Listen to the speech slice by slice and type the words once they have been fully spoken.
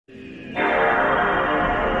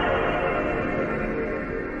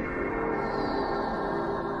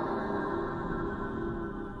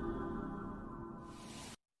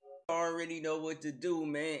already know what to do,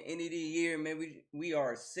 man. End of the year, man, we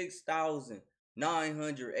are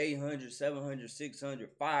 6,900, 800, 700, 600,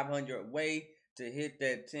 500 away to hit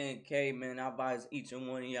that 10K, man. I advise each and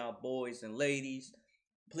one of y'all boys and ladies,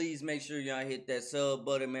 please make sure y'all hit that sub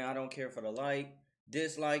button, man. I don't care for the like,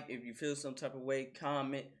 dislike. If you feel some type of way,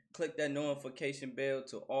 comment. Click that notification bell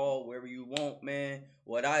to all wherever you want, man.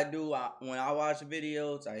 What I do, when I watch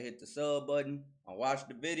videos, I hit the sub button. I watch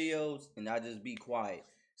the videos, and I just be quiet.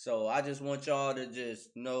 So I just want y'all to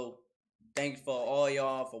just know, thanks for all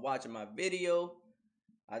y'all for watching my video.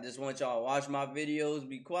 I just want y'all to watch my videos,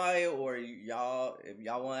 be quiet, or y'all, if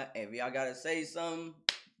y'all gotta say something,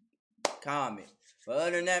 comment. But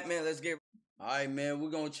other than that, man, let's get. All right, man, we're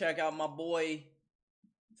gonna check out my boy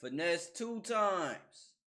Finesse2Tymes.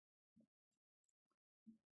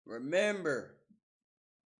 Remember,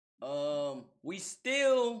 we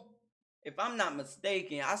still, if I'm not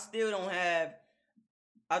mistaken, I still don't have,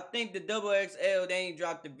 I think the XXL, they ain't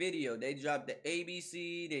dropped the video. They dropped the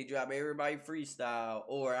ABC, they dropped everybody freestyle,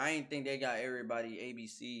 or I ain't think they got everybody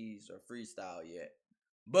ABCs or freestyle yet.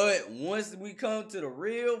 But once we come to the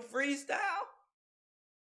real freestyle,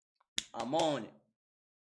 I'm on it.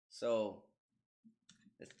 So,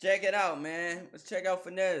 let's check it out, man. Let's check out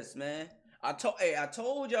Finesse, man. I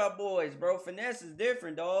told y'all boys, bro, Finesse is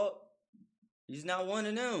different, dog. He's not one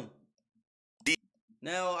of them.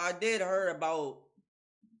 Now, I did heard about,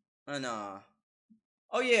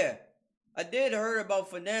 oh yeah, I did heard about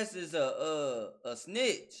Finesse is a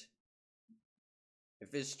snitch.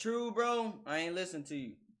 If it's true, bro, I ain't listen to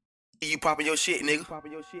you. You popping your shit, nigga.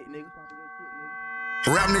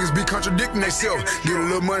 Rap niggas be contradicting theyself. Get a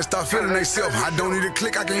little money, start feeling theyself. I don't need a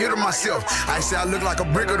click, I can hit it myself. I say I look like a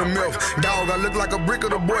brick of the milk. Dog, I look like a brick of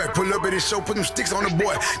the boy. Pull up at his show, put them sticks on the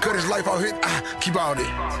boy. Cut his life out here, keep all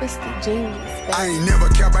that. Twisted genius. I ain't never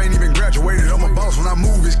cap, I ain't even graduated. I'm a boss when I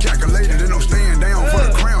move, it's calculated. And I'm staying down for the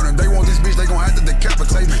crown. If they want this bitch, they gon' have to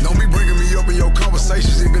decapitate me. Don't be bringing me up in your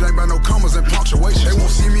conversations. If it ain't about no commas and punctuation, they won't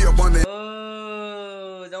see me up on that.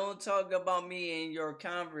 Don't talk about me in your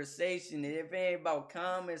conversation if it ain't about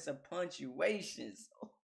comments and punctuations.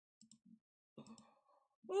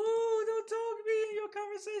 Ooh, don't talk to me in your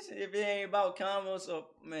conversation if it ain't about comments or,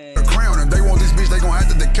 man. Crown, and they want this bitch, they gon' have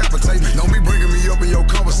to decapitate me. Don't be bringing me up in your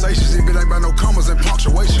conversations if it ain't about no commas and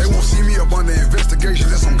punctuation. They won't see me up under investigation.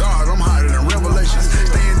 That's on God, I'm higher than revelations.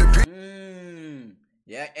 Stay independent.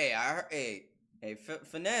 Yeah, hey, I heard, hey,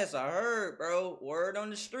 Finesse, I heard, bro. Word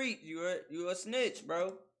on the street, you a snitch,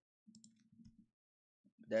 bro.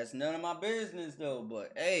 That's none of my business, though.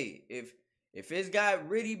 But hey, if it's got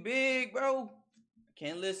really big, bro, I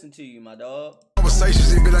can't listen to you, my dog.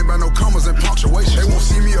 Conversations, if it ain't about no commas and punctuation. They won't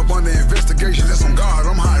see me up under investigation. That's on God,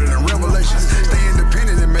 I'm higher than revelations. Stay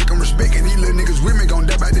independent and make them respect. And these little niggas with me gon'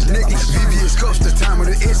 dab out this necklace. VVS cuffs, the time of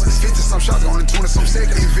the essence. 50-some shots going in 20-some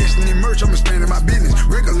seconds. Investing in merch, I'm expanding my business.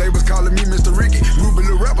 Record labels calling me Mr. Ricky. Ruby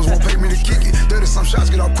little rappers won't pay me to kick it. 30-some shots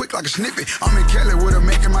get off quick like a snippet. I'm in Cali with her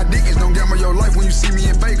making my dickens. Don't gamble your life when you see me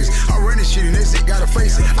in Vegas. I run this shit and they say gotta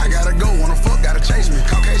face it. I gotta go, wanna fuck, gotta chase me.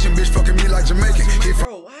 Caucasian bitch fucking me like Jamaican.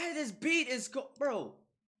 Bro, why this beat is bro?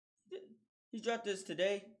 He dropped this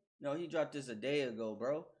today? No, he dropped this a day ago,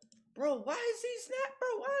 bro. Bro, why is he snap, bro?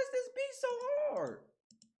 Why is this beat so hard?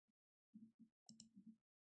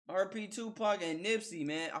 RP Tupac and Nipsey,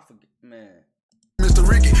 man. I forget, man. Mr.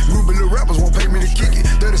 Ricky, Ruby little rappers won't pay me to kick it.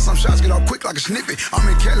 30-some shots get off quick like a snippet. I'm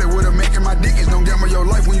in Cali with her making my dickens. Don't gamble your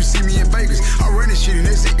life when you see me in Vegas. I run this shit and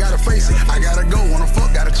they say gotta face it. I gotta go, wanna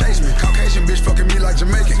fuck, gotta chase me. Caucasian bitch fucking me like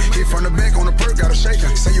Jamaican. Hit from the back on the perk, gotta shake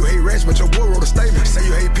her. Say you hate rats, but your boy wrote a statement. Say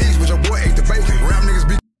you hate pigs, but your boy ate the bacon. Rap niggas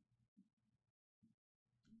be.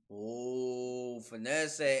 Oh,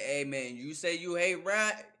 Finesse said, hey man, you say you hate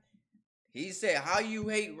rat. He said, how you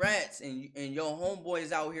hate rats and your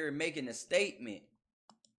homeboys out here making a statement.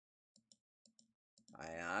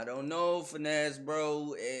 I don't know, Finesse,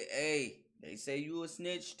 bro. Hey, they say you a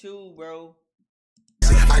snitch too, bro.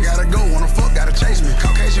 I gotta go, wanna fuck, gotta chase me.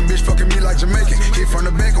 Caucasian bitch fucking me like Jamaican. Hit from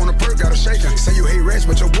the back on the perk, gotta shake her. Say you hate rats,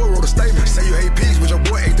 but your boy wrote a statement. Say you hate pigs, but your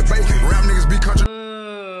boy ate the bacon. Rap niggas be country.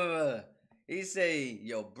 He say,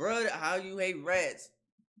 yo, brother, how you hate rats?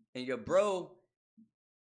 And your bro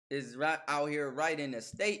is right out here writing a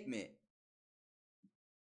statement.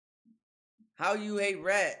 How you hate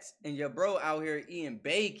rats and your bro out here eating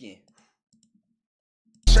bacon?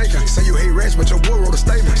 Shaker. Say you hate rats, but your boy wrote a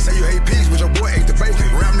statement. Say you hate pigs, but your boy ate the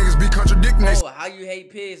bacon. Rap niggas be contradicting. Oh, how you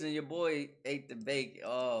hate pigs and your boy ate the bacon?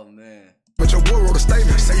 Oh man. But your boy wrote a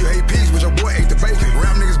statement. Say you hate pigs, but your boy ate the bacon.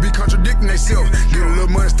 Rap niggas be contradicting. themselves. Get a little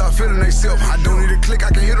money, start feeling themselves. I don't need a click, I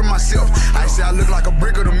can hit them myself. I say I look like a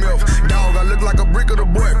brick of the milk. Dog, I look like a brick of the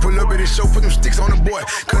boy. Pull up at this show, put them sticks on the boy.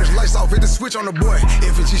 Cut his lights off, hit the switch on the boy.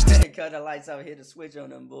 If it's just cut the lights off, hit the switch on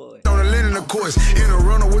them boys. On the linen, of course. In a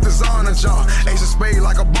runner with the Zana jaw. Ace of spade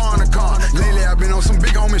like a barn car. Lately I've been on some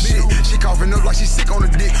big homie shit. She coughing up like she sick on the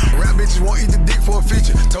dick. Rap bitches won't eat the dick for a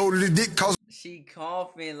feature. Told her the dick cause she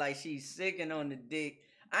coughing like she's sicking on the dick.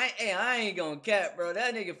 I ain't gonna cap, bro.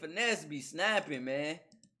 That nigga Finesse be snapping, man.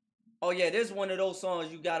 Oh yeah, this one of those songs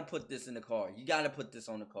you gotta put this in the car. You gotta put this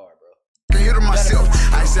on the car, bro. Hit her myself.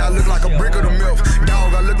 I say I look like a brick of the milk.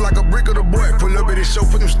 Dog, I look like a brick of the boy. Pull up at this show,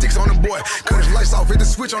 put them sticks on the boy. Cut his lights off, hit the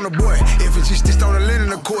switch on the boy. If it's just stitched on the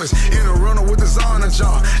linen, of course. In a runner with the Zana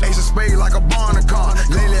jaw. Ace of spade like a barn car.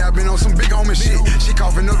 Lately I've been on some big homie shit. She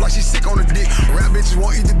coughing up like she sick on the dick. Rap bitches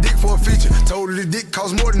won't eat the dick for a feature. Told her the dick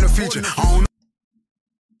costs more than a feature. I don't know.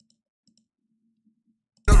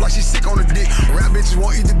 Like she sick on the dick. Rap bitches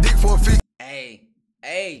won't eat the dick for a feature.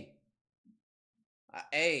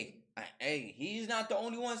 Hey, he's not the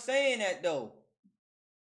only one saying that though.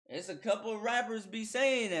 It's a couple of rappers be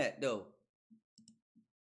saying that though.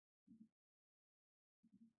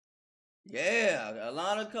 Yeah,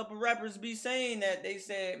 a couple rappers be saying that. They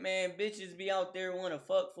said, man, bitches be out there want to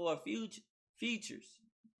fuck for a features.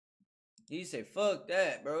 He said, fuck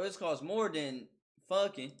that, bro. It's cost more than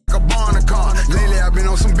fucking. Lately I've been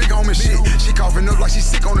on some big homie shit. She coughing up like she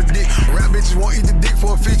sick on the dick. Rap bitches won't eat the dick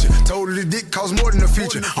for a feature. Told her the dick costs more than a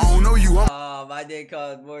feature. I don't know you. My dick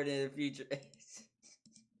costs more than a feature.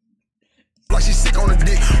 Like she sick on the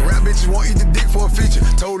dick. Rap bitches won't eat the dick for a feature.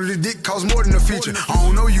 Told her the dick costs more than a feature. I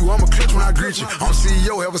don't know you. I'm a clutch when I greet you. I'm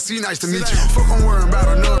CEO. Have a seat. Nice to meet you. Fuck, I'm worrying about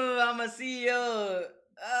another. I'm a CEO.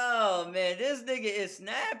 Oh man, this nigga is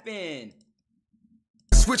snapping.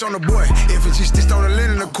 Switch on the boy. If it's just stitched on the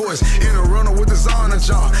linen, of course. In a runner with the Zana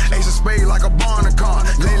jaw. Ace of spade like a barn car.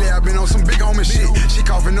 Lately I've been on some big homie shit. She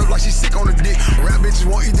coughing up like she sick on the dick. Rap bitches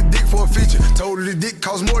won't eat the dick for a feature. Told her the dick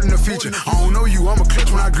costs more than a feature. I don't know you. I'm a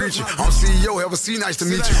clutch when I greet you. I'm CEO. Have a seat. Nice to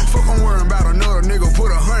meet you. Fuck, I'm worrying about another nigga.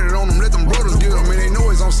 Put 100 on them. Let them brothers get them. And they know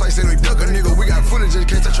it's on site. Say they duck a nigga. We got footage in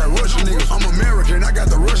case I try Russian nigga. I'm American. I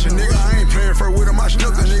got the Russian nigga. I ain't playing fair with him. I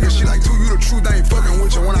snuck the nigga. She like, you the truth. I ain't fucking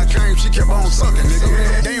with you. When I came, she kept on sucking,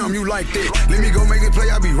 nigga. Damn, you like that. Let me go make it play,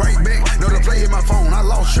 I'll be right back. No, the play hit my phone, I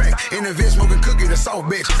lost track. In the vid smoking cookie, the soft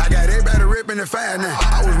bitch. I got everybody ripping the fire now.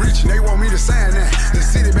 I was reaching, they want me to sign now. The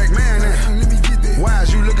city back man now. Let me get that. Why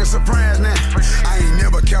is you looking surprised now? I ain't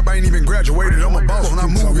never kept, I ain't even graduated. I'm a boss when I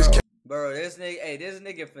move this. Bro, this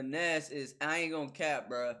nigga Finesse is, I ain't gonna cap,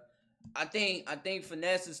 bro. I think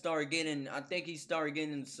Finesse is started getting, he started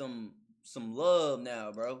getting some love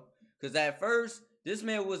now, bro. Cause at first, this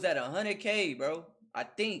man was at 100K, bro. I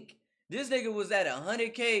think this nigga was at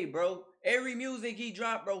 100K, bro. Every music he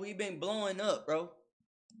dropped, bro, he been blowing up, bro.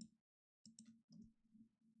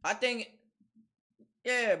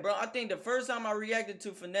 Yeah, bro. I think the first time I reacted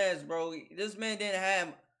to Finesse, bro, this man didn't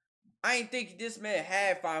have, I ain't think this man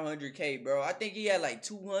had 500K, bro. I think he had like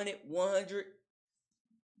 200, 100.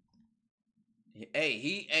 Hey,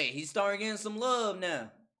 he started getting some love now.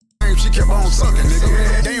 She kept on sucking,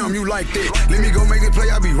 nigga. Damn, you like that. Let me go make it play,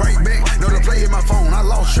 I'll be right back. No, the play hit my phone, I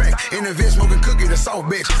lost track. In the vid smoking cookie, the soft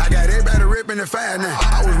bitch. I got everybody ripping the fire now.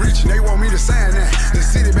 I was reaching, they want me to sign now. The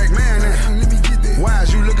city back man now. Let me get that. Why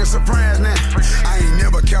is you looking surprised now? I ain't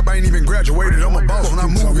never kept, I ain't even graduated. I'm a boss when I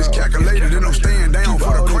move, it's calculated. And I'm staying down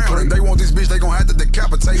for the crown. And they want this bitch, they gon' have to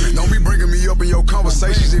decapitate me. Don't be bringing me up in your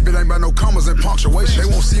conversations if it ain't about no commas and punctuation. They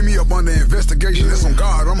won't see me up under investigation. That's on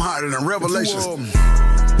God, I'm higher than revelations.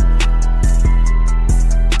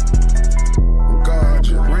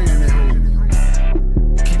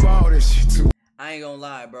 I ain't gonna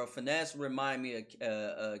lie, bro. Finesse remind me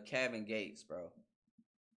of Kevin Gates, bro.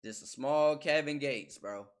 Just a small Kevin Gates,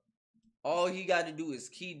 bro. All he got to do is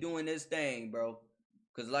keep doing this thing, bro.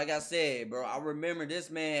 Cause like I said, bro, I remember this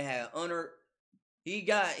man had he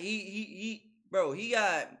got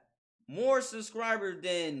more subscribers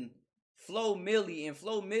than Flo Milli, and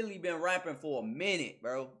Flo Milli been rapping for a minute,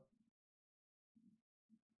 bro.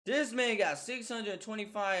 This man got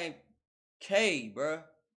 625K, bro,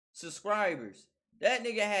 subscribers. That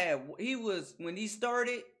nigga had, when he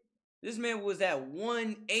started, this man was at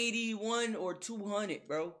 181 or 200,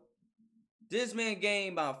 bro. This man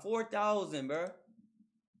gained about 4,000, bro.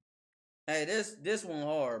 Hey, this one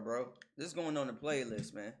hard, bro. This going on the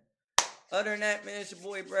playlist, man. Other than that, man, it's your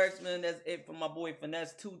boy Brex, man. That's it for my boy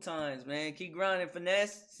Finesse2Tymes, man. Keep grinding,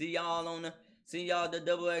 Finesse. See y'all the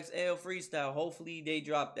XXL freestyle. Hopefully they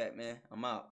drop that, man. I'm out.